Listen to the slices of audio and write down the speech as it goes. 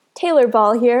Taylor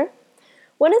Ball here.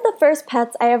 One of the first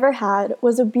pets I ever had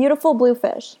was a beautiful blue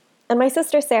fish, and my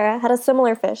sister Sarah had a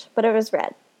similar fish, but it was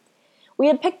red. We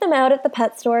had picked them out at the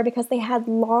pet store because they had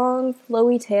long,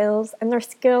 flowy tails and their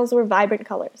scales were vibrant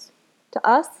colors. To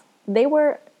us, they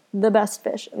were the best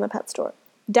fish in the pet store.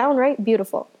 Downright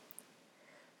beautiful.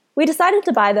 We decided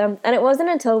to buy them, and it wasn't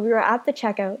until we were at the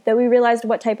checkout that we realized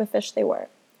what type of fish they were.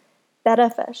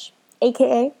 Betta fish,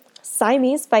 aka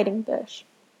Siamese fighting fish.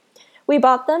 We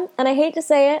bought them, and I hate to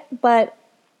say it, but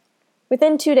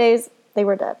within 2 days, they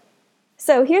were dead.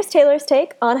 So here's Taylor's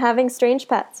take on having strange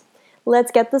pets.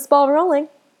 Let's get this ball rolling.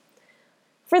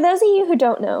 For those of you who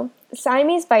don't know,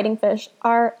 Siamese fighting fish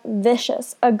are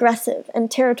vicious, aggressive,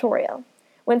 and territorial.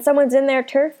 When someone's in their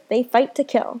turf, they fight to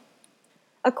kill.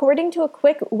 According to a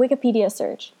quick Wikipedia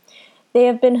search, they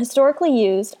have been historically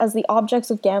used as the objects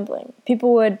of gambling.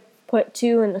 People would put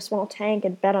two in a small tank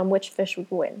and bet on which fish would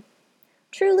win.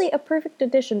 Truly a perfect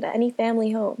addition to any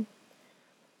family home.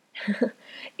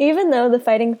 Even though the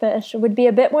fighting fish would be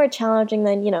a bit more challenging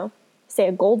than, say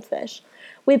a goldfish,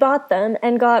 we bought them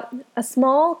and got a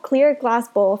small, clear glass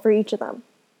bowl for each of them.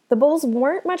 The bowls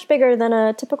weren't much bigger than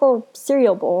a typical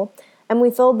cereal bowl, and we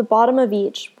filled the bottom of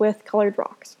each with colored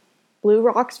rocks. Blue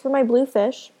rocks for my blue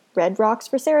fish, red rocks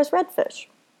for Sarah's red fish.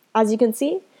 As you can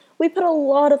see, we put a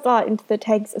lot of thought into the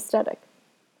tank's aesthetic.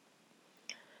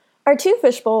 Our two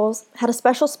fish bowls had a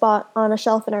special spot on a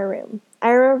shelf in our room.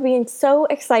 I remember being so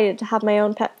excited to have my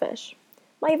own pet fish.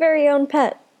 My very own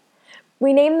pet.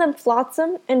 We named them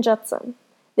Flotsam and Jetsam.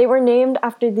 They were named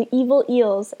after the evil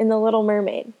eels in The Little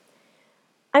Mermaid.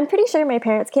 I'm pretty sure my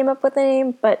parents came up with the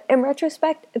name, but in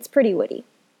retrospect, it's pretty witty.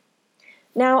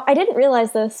 Now, I didn't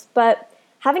realize this, but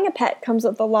having a pet comes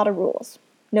with a lot of rules.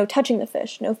 No touching the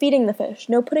fish, no feeding the fish,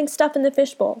 no putting stuff in the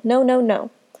fishbowl.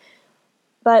 No.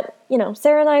 But,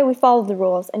 Sarah and I, we followed the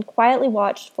rules and quietly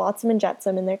watched Flotsam and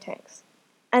Jetsam in their tanks.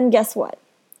 And guess what?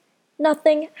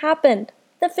 Nothing happened.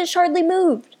 The fish hardly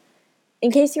moved.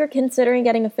 In case you were considering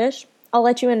getting a fish, I'll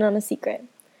let you in on a secret.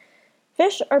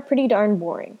 Fish are pretty darn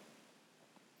boring.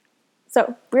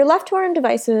 So, we were left to our own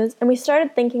devices, and we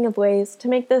started thinking of ways to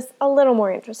make this a little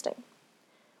more interesting.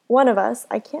 One of us,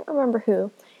 I can't remember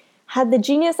who, had the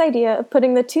genius idea of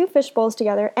putting the two fish bowls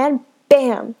together, and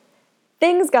bam!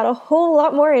 Things got a whole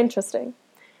lot more interesting.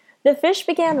 The fish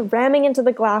began ramming into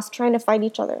the glass trying to fight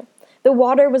each other. The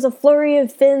water was a flurry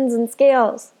of fins and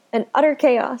scales, and utter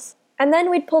chaos. And then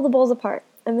we'd pull the bowls apart,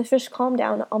 and the fish calmed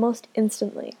down almost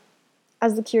instantly.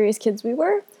 As the curious kids we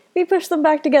were, we pushed them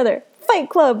back together. Fight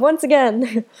Club once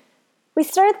again! We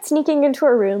started sneaking into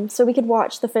our room so we could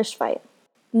watch the fish fight.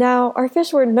 Now, our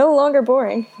fish were no longer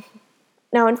boring.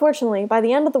 Now, unfortunately, by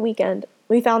the end of the weekend,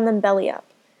 we found them belly up.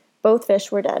 Both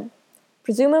fish were dead,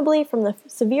 presumably from the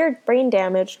severe brain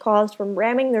damage caused from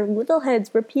ramming their little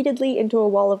heads repeatedly into a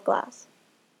wall of glass.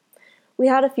 We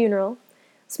had a funeral.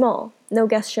 Small, no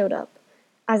guests showed up.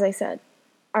 As I said,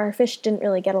 our fish didn't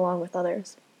really get along with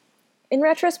others. In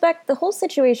retrospect, the whole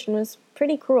situation was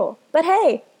pretty cruel. But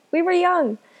hey, we were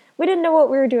young. We didn't know what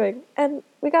we were doing, and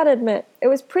we gotta admit, it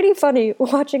was pretty funny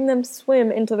watching them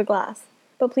swim into the glass.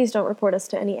 But please don't report us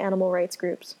to any animal rights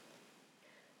groups.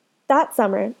 That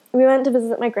summer, we went to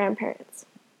visit my grandparents.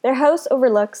 Their house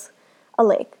overlooks a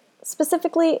lake,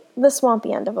 specifically the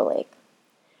swampy end of a lake.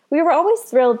 We were always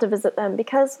thrilled to visit them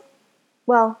because,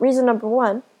 well, reason number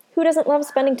one, who doesn't love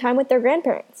spending time with their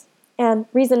grandparents? And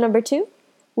reason number two,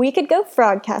 we could go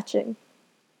frog catching.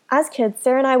 As kids,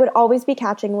 Sarah and I would always be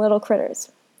catching little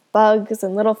critters, bugs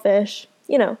and little fish,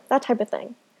 that type of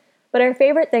thing. But our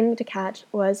favorite thing to catch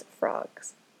was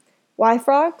frogs. Why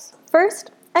frogs?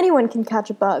 First, anyone can catch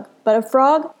a bug, but a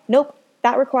frog? Nope,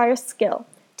 that requires skill,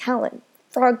 talent,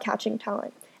 frog catching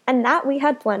talent, and that we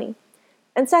had plenty.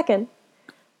 And second,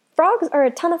 frogs are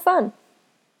a ton of fun.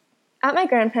 At my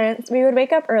grandparents', we would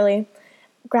wake up early,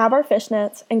 grab our fish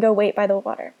nets, and go wait by the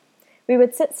water. We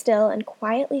would sit still and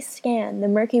quietly scan the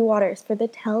murky waters for the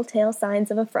telltale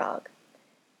signs of a frog.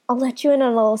 I'll let you in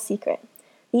on a little secret.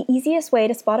 The easiest way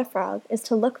to spot a frog is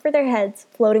to look for their heads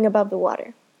floating above the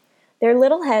water. Their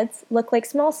little heads look like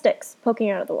small sticks poking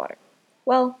out of the water.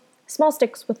 Well, small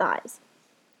sticks with eyes.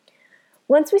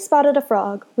 Once we spotted a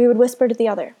frog, we would whisper to the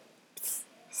other, "Psst,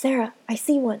 Sarah, I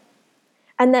see one."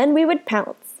 And then we would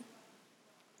pounce.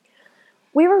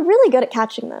 We were really good at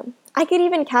catching them. I could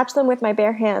even catch them with my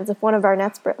bare hands if one of our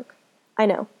nets broke. I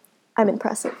know, I'm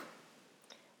impressive.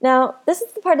 Now, this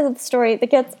is the part of the story that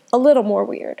gets a little more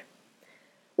weird.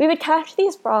 We would catch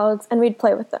these frogs and we'd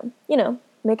play with them.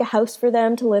 Make a house for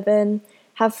them to live in,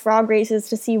 have frog races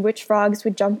to see which frogs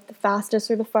would jump the fastest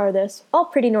or the farthest, all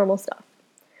pretty normal stuff.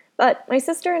 But my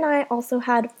sister and I also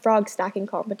had frog stacking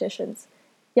competitions.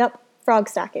 Yep, frog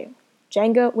stacking.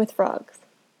 Jenga with frogs.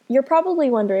 You're probably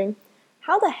wondering,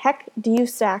 how the heck do you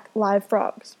stack live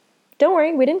frogs? Don't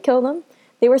worry, we didn't kill them.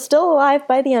 They were still alive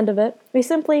by the end of it. We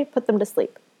simply put them to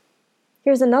sleep.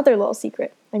 Here's another little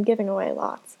secret. I'm giving away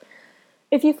lots.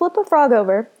 If you flip a frog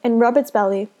over and rub its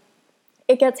belly,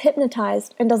 it gets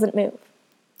hypnotized and doesn't move.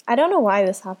 I don't know why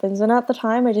this happens, and at the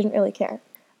time I didn't really care.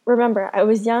 Remember, I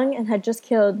was young and had just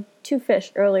killed 2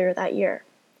 fish earlier that year.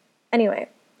 Anyway,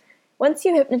 once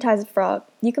you hypnotize a frog,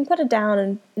 you can put it down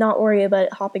and not worry about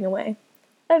it hopping away.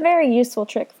 A very useful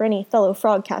trick for any fellow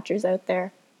frog catchers out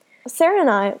there. Sarah and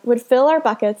I would fill our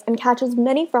buckets and catch as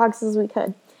many frogs as we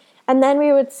could, and then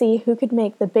we would see who could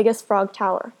make the biggest frog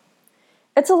tower.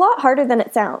 It's a lot harder than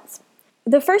it sounds.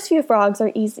 The first few frogs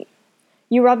are easy.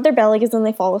 You rub their bellies and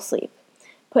they fall asleep.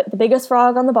 Put the biggest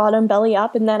frog on the bottom, belly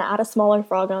up, and then add a smaller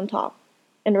frog on top.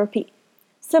 And repeat.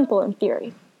 Simple in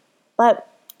theory. But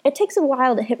it takes a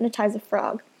while to hypnotize a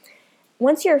frog.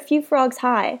 Once you're a few frogs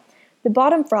high, the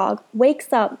bottom frog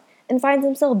wakes up and finds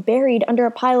himself buried under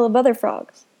a pile of other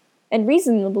frogs. And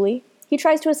reasonably, he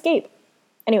tries to escape.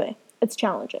 Anyway, it's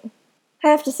challenging. I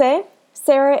have to say,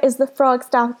 Sarah is the frog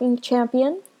stacking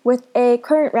champion with a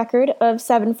current record of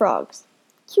 7 frogs.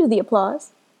 Cue the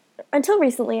applause. Until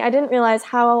recently, I didn't realize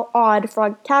how odd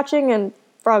frog catching and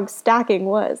frog stacking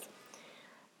was.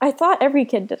 I thought every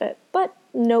kid did it, but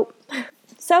nope.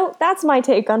 So that's my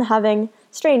take on having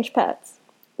strange pets.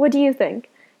 What do you think?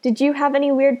 Did you have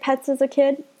any weird pets as a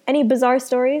kid? Any bizarre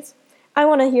stories? I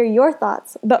want to hear your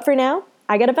thoughts, but for now,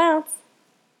 I gotta bounce.